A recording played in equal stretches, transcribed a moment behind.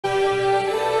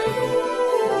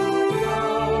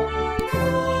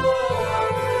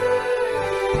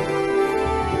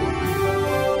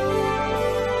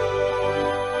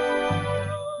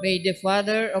May the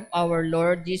Father of our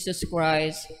Lord Jesus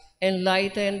Christ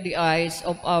enlighten the eyes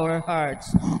of our hearts,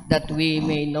 that we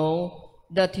may know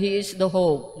that He is the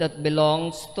hope that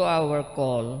belongs to our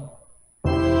call.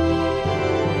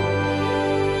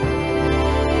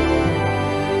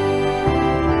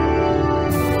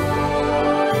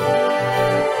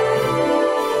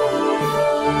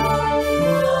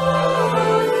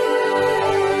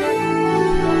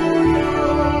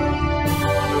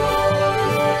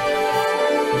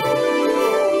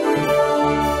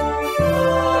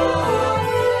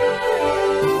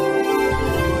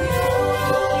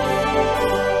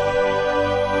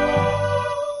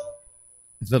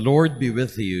 The Lord be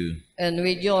with you. And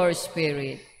with your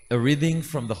spirit. A reading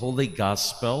from the Holy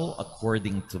Gospel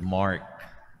according to Mark.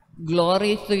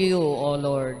 Glory to you, O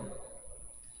Lord.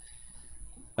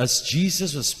 As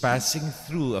Jesus was passing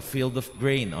through a field of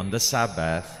grain on the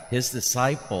Sabbath, his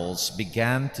disciples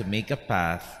began to make a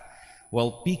path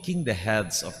while picking the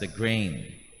heads of the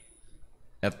grain.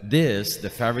 At this,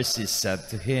 the Pharisees said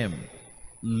to him,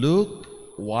 "Look,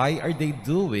 why are they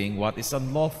doing what is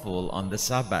unlawful on the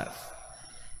Sabbath?"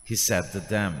 He said to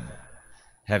them,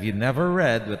 "Have you never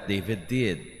read what David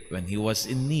did when he was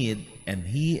in need and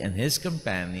he and his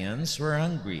companions were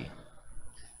hungry?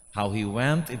 How he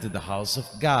went into the house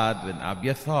of God when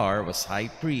Abiathar was high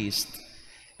priest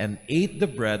and ate the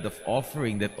bread of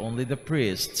offering that only the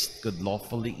priests could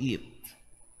lawfully eat,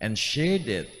 and shared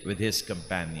it with his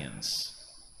companions.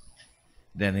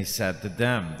 Then he said to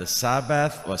them, the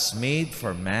Sabbath was made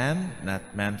for man,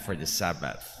 not man for the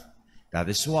Sabbath. That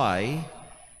is why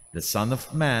the Son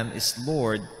of Man is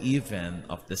Lord even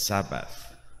of the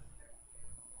Sabbath."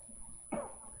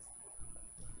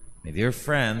 My dear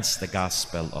friends, the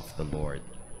Gospel of the Lord.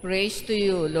 Praise to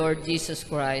you, Lord Jesus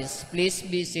Christ. Please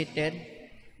be seated.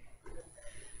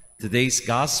 Today's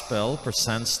Gospel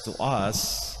presents to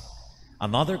us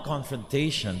another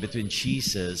confrontation between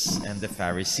Jesus and the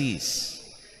Pharisees.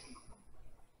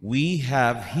 We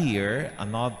have here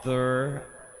another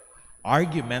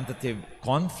argumentative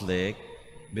conflict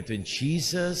between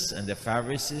Jesus and the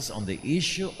Pharisees on the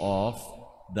issue of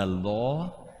the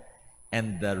law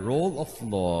and the role of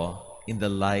law in the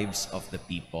lives of the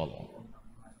people.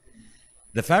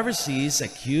 The Pharisees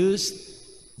accused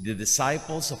the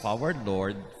disciples of our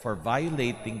Lord for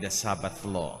violating the Sabbath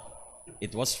law.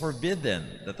 It was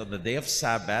forbidden that on the day of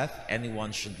Sabbath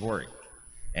anyone should work.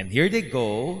 And here they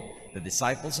go, the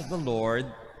disciples of the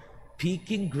Lord,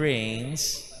 picking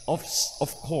grains of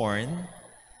corn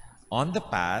on the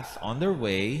path, on their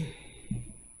way,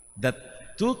 that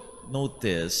took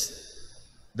notice,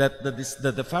 that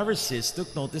the Pharisees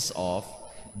took notice of,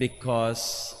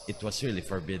 because it was really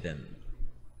forbidden.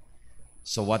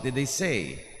 So what did they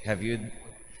say?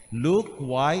 Look,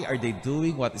 why are they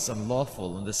doing what is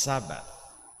unlawful on the Sabbath?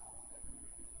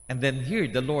 And then here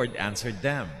the Lord answered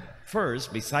them.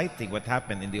 First, by citing what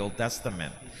happened in the Old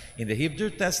Testament. In the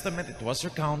Hebrew Testament, it was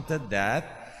recounted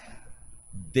that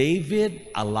David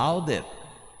allowed it.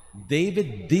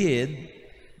 David did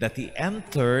that. He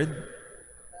entered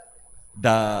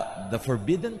the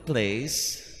forbidden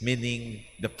place, meaning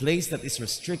the place that is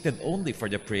restricted only for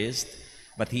the priest,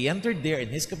 but he entered there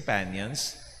and his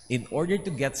companions in order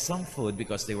to get some food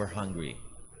because they were hungry.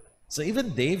 So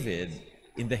even David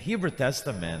in the Hebrew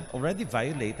Testament already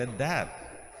violated that.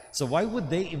 So why would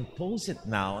they impose it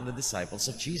now on the disciples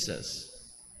of Jesus?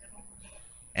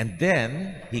 And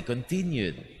then he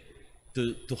continued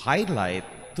to highlight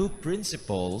two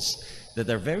principles that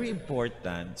are very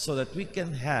important so that we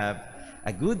can have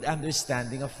a good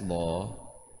understanding of law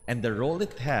and the role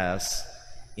it has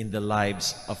in the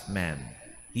lives of man.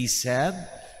 He said,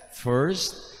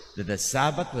 first, that the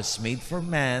Sabbath was made for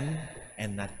man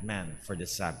and not man for the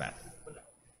Sabbath,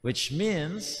 which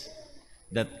means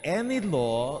that any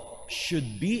law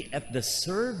should be at the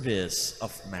service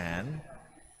of man.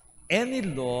 Any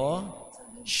law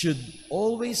should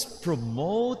always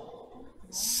promote,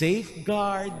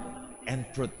 safeguard, and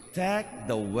protect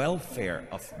the welfare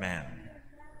of man.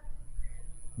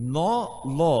 No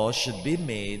law should be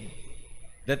made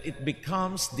that it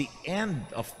becomes the end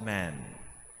of man.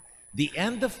 The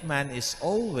end of man is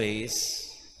always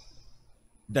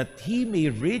that he may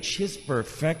reach his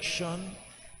perfection,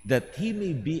 that he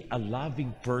may be a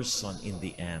loving person in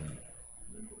the end.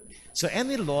 So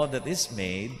any law that is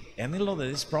made, any law that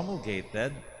is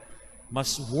promulgated,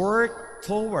 must work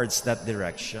towards that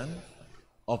direction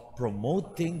of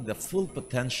promoting the full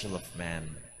potential of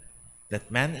man, that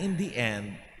man in the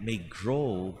end may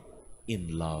grow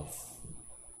in love.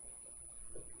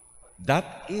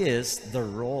 That is the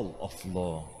role of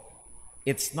law.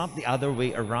 It's not the other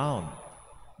way around.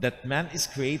 that man is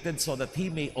created so that he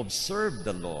may observe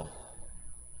the law.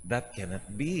 That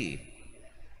cannot be.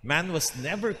 Man was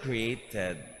never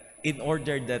created in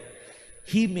order that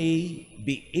he may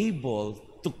be able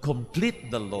to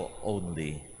complete the law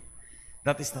only.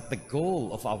 That is not the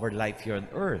goal of our life here on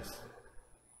earth.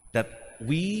 That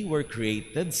we were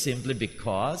created simply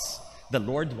because the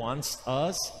Lord wants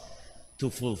us to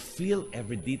fulfill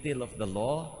every detail of the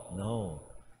law? No.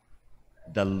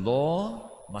 The law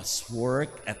must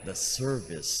work at the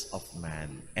service of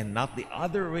man, and not the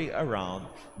other way around,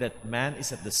 that man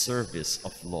is at the service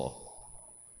of law.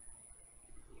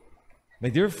 My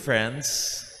dear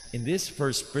friends, in this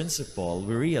first principle,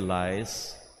 we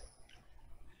realize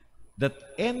that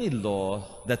any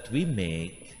law that we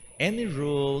make, any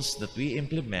rules that we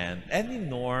implement, any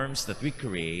norms that we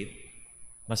create,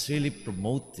 must really be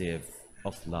promotive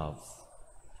of love.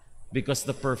 Because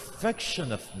the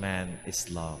perfection of man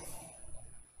is love.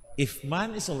 If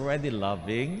man is already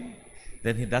loving,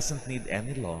 then he doesn't need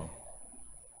any law.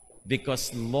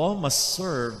 Because law must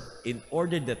serve in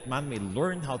order that man may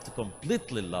learn how to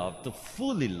completely love, to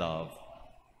fully love.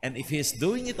 And if he is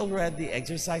doing it already,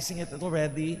 exercising it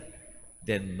already,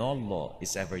 then no law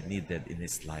is ever needed in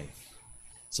his life.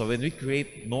 So when we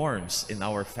create norms in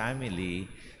our family,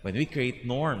 when we create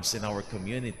norms in our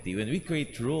community, when we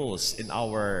create rules in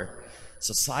our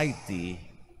society,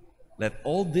 let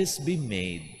all this be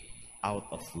made out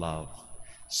of love,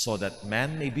 so that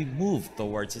man may be moved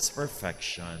towards his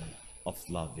perfection of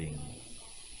loving.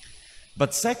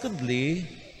 But secondly,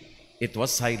 it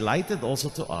was highlighted also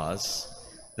to us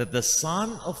that the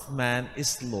Son of Man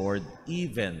is Lord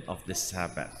even of the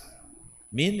Sabbath,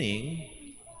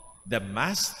 meaning the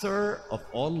master of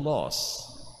all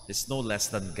laws is no less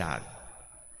than God.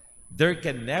 There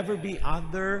can never be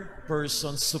other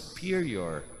person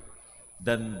superior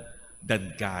than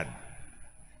God.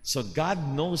 So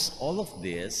God knows all of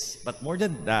this, but more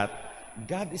than that,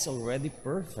 God is already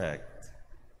perfect.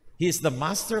 He is the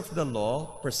master of the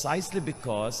law precisely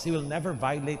because he will never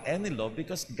violate any law,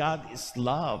 because God is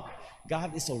love.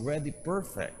 God is already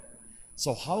perfect.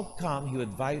 So how come he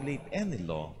would violate any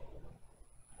law?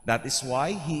 That is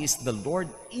why he is the Lord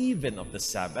even of the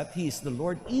Sabbath. He is the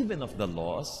Lord even of the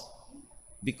laws,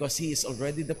 because he is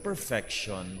already the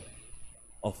perfection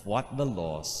of what the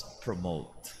laws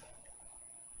promote.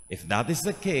 If that is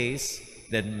the case,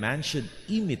 then man should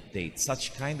imitate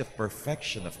such kind of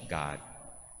perfection of God.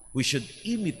 We should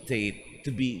imitate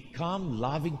to become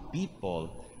loving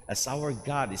people as our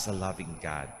God is a loving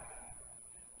God.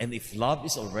 And if love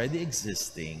is already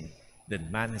existing,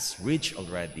 then man has reached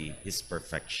already his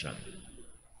perfection.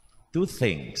 Two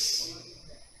things.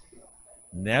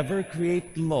 Never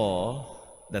create law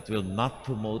that will not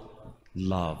promote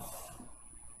love.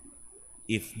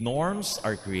 If norms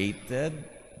are created,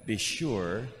 be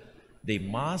sure they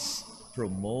must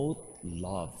promote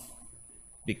love,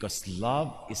 because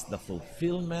love is the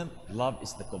fulfillment, love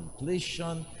is the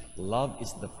completion, love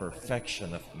is the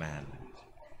perfection of man.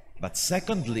 But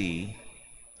secondly,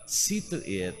 see to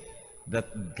it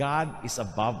that God is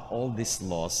above all these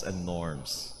laws and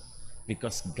norms,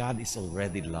 because God is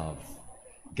already love.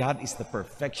 God is the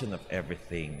perfection of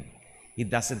everything. He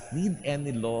doesn't need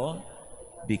any law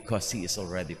because he is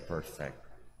already perfect.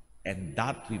 And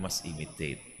that we must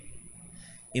imitate.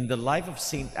 In the life of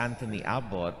Saint Anthony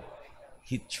Abbott,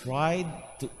 he tried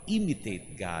to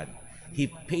imitate God. He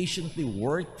patiently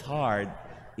worked hard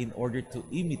in order to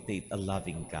imitate a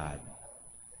loving God.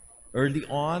 Early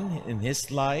on in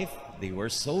his life, they were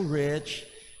so rich,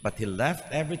 but he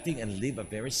left everything and lived a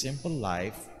very simple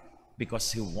life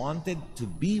because he wanted to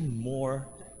be more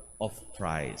of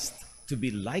Christ, to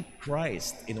be like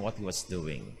Christ in what he was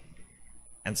doing.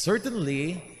 And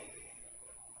certainly,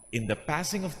 in the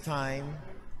passing of time,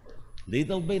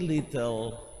 little by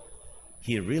little,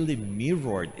 he really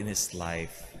mirrored in his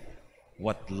life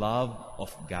what love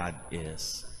of God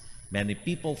is. Many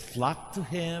people flocked to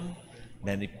him,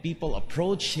 many people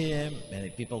approached him, many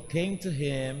people came to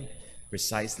him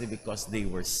precisely because they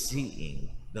were seeing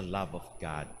the love of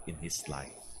God in his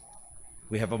life.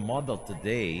 We have a model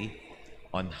today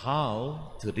on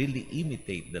how to really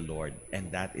imitate the Lord, and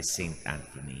that is Saint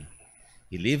Anthony.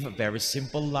 He lived a very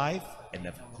simple life and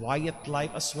a quiet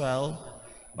life as well,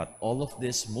 but all of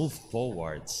this moved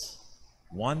towards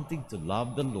wanting to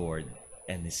love the Lord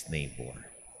and his neighbor.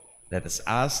 Let us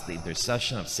ask the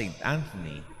intercession of Saint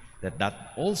Anthony that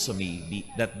also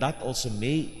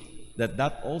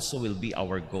will be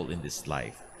our goal in this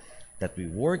life, that we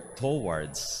work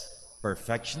towards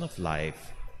perfection of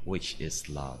life, which is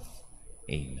love.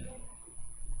 Amen.